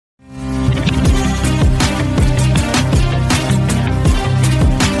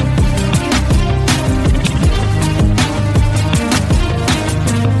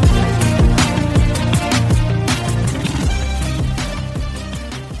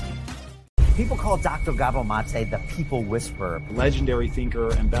People call Dr. Gabor Maté the people whisperer. Legendary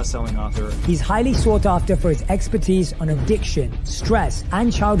thinker and best-selling author. He's highly sought after for his expertise on addiction, stress,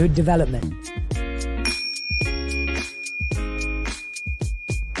 and childhood development.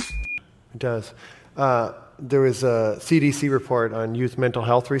 It does. There was a CDC report on youth mental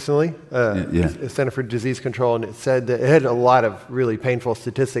health recently, Center for Disease Control, and it said that it had a lot of really painful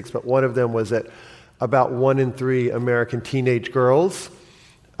statistics, but one of them was that about 1 in 3 American teenage girls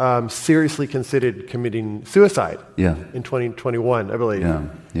seriously considered committing suicide in 2021, I believe.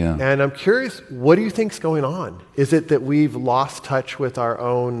 And I'm curious, what do you think's going on? Is it that we've lost touch with our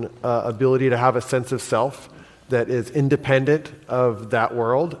own ability to have a sense of self that is independent of that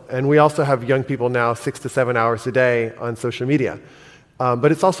world? And we also have young people now 6 to 7 hours a day on social media.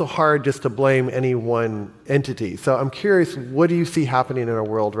 But it's also hard just to blame any one entity. So I'm curious, what do you see happening in our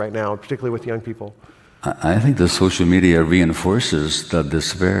world right now, particularly with young people? I think the social media reinforces that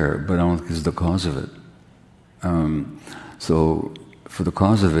despair, but I don't think it's the cause of it. So for the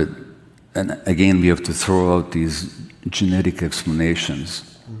cause of it, and again, we have to throw out these genetic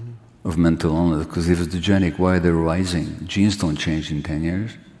explanations of mental illness, because if it's genetic, why are they rising? Genes don't change in 10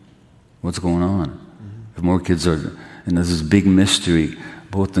 years. What's going on? If more kids are, and there's this big mystery,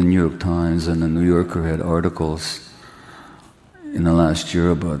 both the New York Times and the New Yorker had articles in the last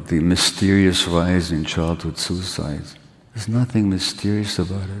year about the mysterious rise in childhood suicides. There's nothing mysterious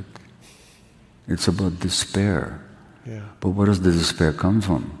about it. It's about despair. But where does the despair come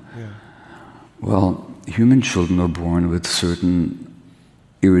from? Well, human children are born with certain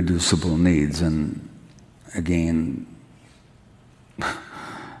irreducible needs, and again,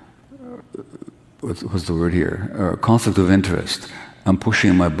 what's the word here? Conflict of interest. I'm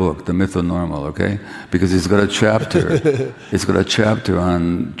pushing my book, The Myth of Normal, okay? Because it's got a chapter. It's got a chapter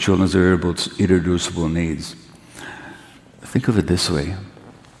on children's irreducible needs. Think of it this way.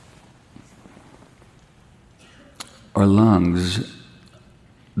 Our lungs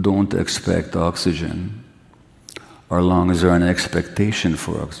don't expect oxygen. Our lungs are an expectation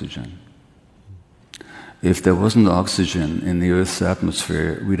for oxygen. If there wasn't oxygen in the Earth's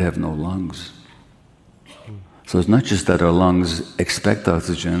atmosphere, we'd have no lungs. So it's not just that our lungs expect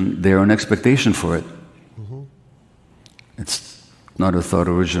oxygen, they're an expectation for it. It's not a thought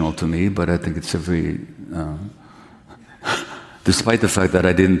original to me, but I think it's a very, despite the fact that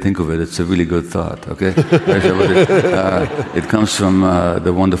I didn't think of it, it's a really good thought, okay? It comes from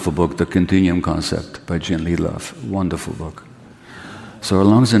the wonderful book, The Continuum Concept by Jen Liedloff. Wonderful book. So our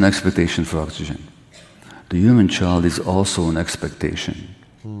lungs are an expectation for oxygen. The human child is also an expectation.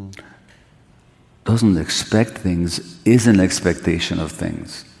 Doesn't expect things, is an expectation of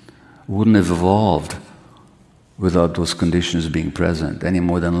things. Wouldn't have evolved without those conditions being present, any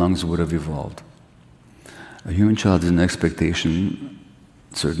more than lungs would have evolved. A human child is an expectation,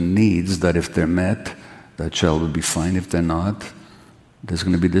 certain needs that if they're met, that child would be fine. If they're not, there's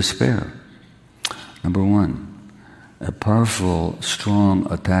going to be despair. Number one, a powerful,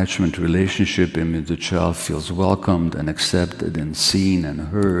 strong attachment relationship in which the child feels welcomed and accepted and seen and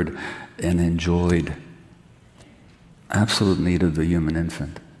heard and enjoyed. Absolute need of the human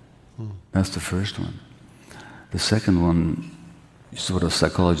infant. That's the first one. The second one is what a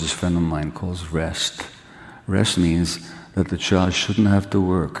psychologist friend of mine calls rest. Rest means that the child shouldn't have to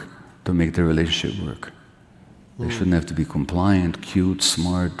work to make the relationship work. They shouldn't have to be compliant, cute,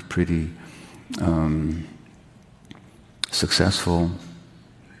 smart, pretty, successful,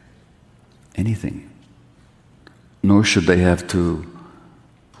 anything. Nor should they have to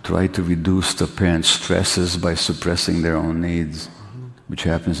try to reduce the parents' stresses by suppressing their own needs, which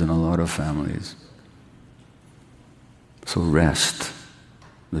happens in a lot of families. So rest.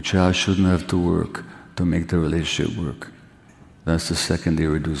 The child shouldn't have to work to make the relationship work. That's the second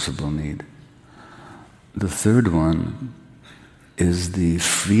irreducible need. The third one is the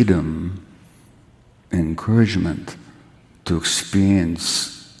freedom and encouragement to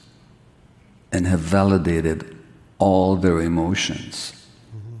experience and have validated all their emotions.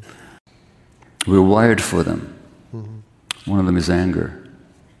 We're wired for them. One of them is anger.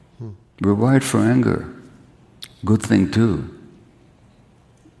 We're wired for anger. Good thing too.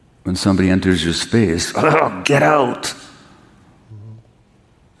 When somebody enters your space, oh, get out!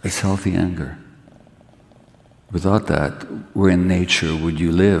 It's healthy anger. Without that, where in nature would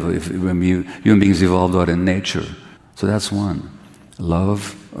you live? Human beings evolved out in nature. So that's one.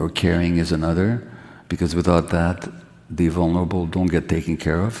 Love or caring is another, because without that, the vulnerable don't get taken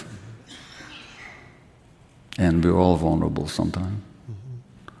care of. And we're all vulnerable sometimes.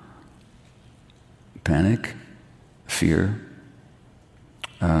 Panic, fear,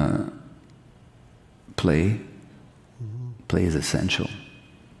 play. Play is essential.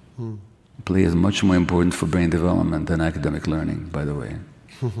 Play is much more important for brain development than academic learning, by the way.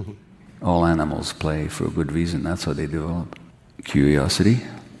 All animals play for a good reason. That's how they develop. Curiosity,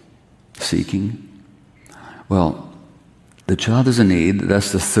 seeking. Well, the child is a need.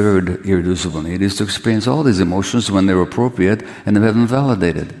 That's the third irreducible need, is to experience all these emotions when they're appropriate and have them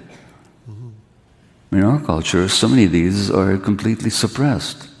validated. In our culture, so many of these are completely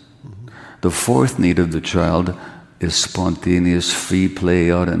suppressed. The fourth need of the child is spontaneous free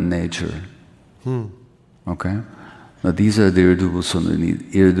play out in nature. Okay? Now these are the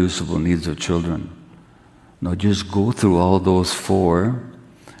irreducible needs of children. Now just go through all those four,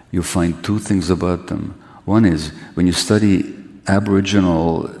 you'll find two things about them. One is, when you study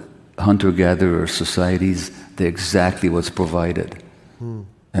Aboriginal hunter-gatherer societies, they're exactly what's provided.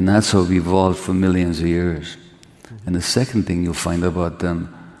 And that's how we evolved for millions of years. And the second thing you'll find about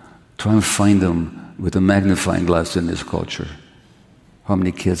them, try and find them with a magnifying glass in this culture. How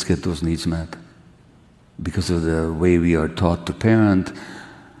many kids get those needs met? Because of the way we are taught to parent,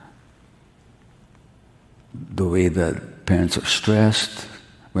 the way that parents are stressed.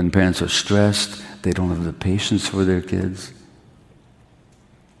 When parents are stressed, they don't have the patience for their kids.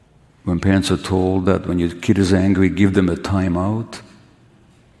 When parents are told that when your kid is angry, give them a time out.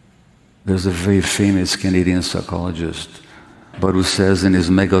 There's a very famous Canadian psychologist, but who says in his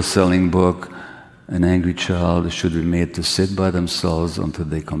mega-selling book, an angry child should be made to sit by themselves until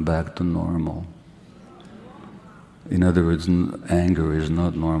they come back to normal. In other words, anger is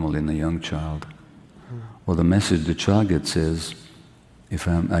not normal in a young child. Well, the message the child gets is, if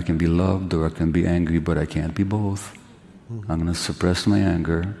I can be loved or I can be angry, but I can't be both. I'm going to suppress my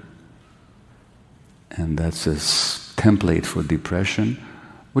anger. And that's a template for depression.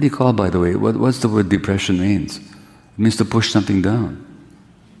 What do you call, by the way, what's the word depression means? It means to push something down.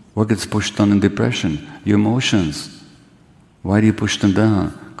 What gets pushed down in depression? Your emotions. Why do you push them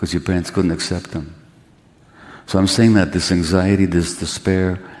down? Because your parents couldn't accept them. So I'm saying that this anxiety, this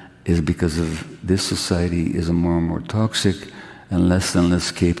despair, is because of this society is more and more toxic and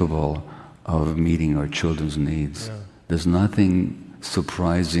less capable of meeting our children's needs. Yeah. There's nothing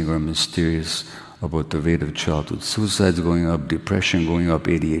surprising or mysterious about the rate of childhood suicides going up, depression going up,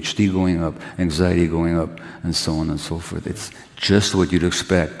 ADHD going up, anxiety going up, and so on and so forth. It's just what you'd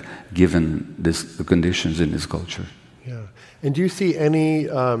expect given the conditions in this culture. Yeah. And do you see any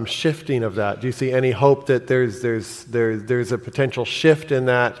shifting of that? Do you see any hope that there's a potential shift in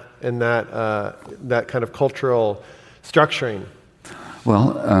that kind of cultural structuring?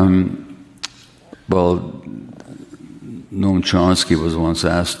 Well, Noam Chomsky was once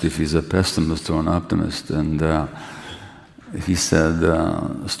asked if he's a pessimist or an optimist, and he said,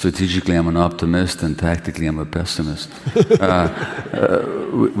 strategically I'm an optimist and tactically I'm a pessimist.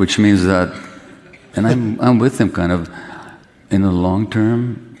 Which means that, and I'm with him kind of, in the long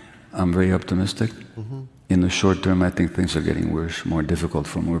term, I'm very optimistic. In the short term, I think things are getting worse, more difficult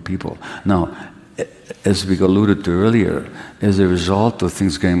for more people. Now, as we alluded to earlier, as a result of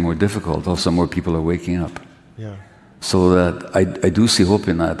things getting more difficult, also more people are waking up. Yeah. So that I do see hope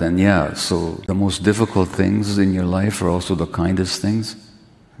in that. And yeah, so the most difficult things in your life are also the kindest things.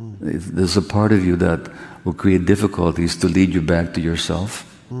 There's a part of you that will create difficulties to lead you back to yourself.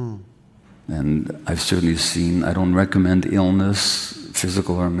 And I've certainly seen, I don't recommend illness,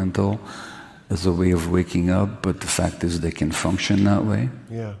 physical or mental, as a way of waking up, but the fact is they can function that way.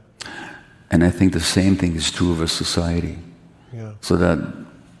 Yeah. And I think the same thing is true of a society. Yeah. So that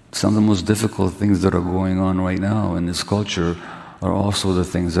some of the most difficult things that are going on right now in this culture are also the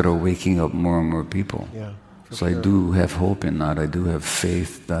things that are waking up more and more people. Yeah, so sure. I do have hope in that. I do have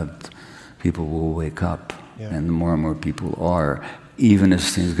faith that people will wake up, and more and more people are, even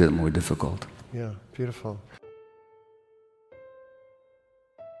as things get more difficult. Yeah, beautiful.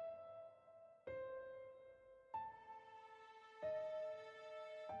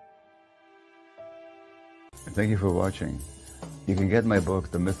 Thank you for watching. You can get my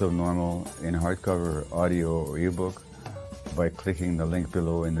book, The Myth of Normal, in hardcover, audio, or ebook by clicking the link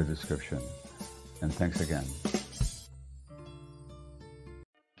below in the description. And thanks again.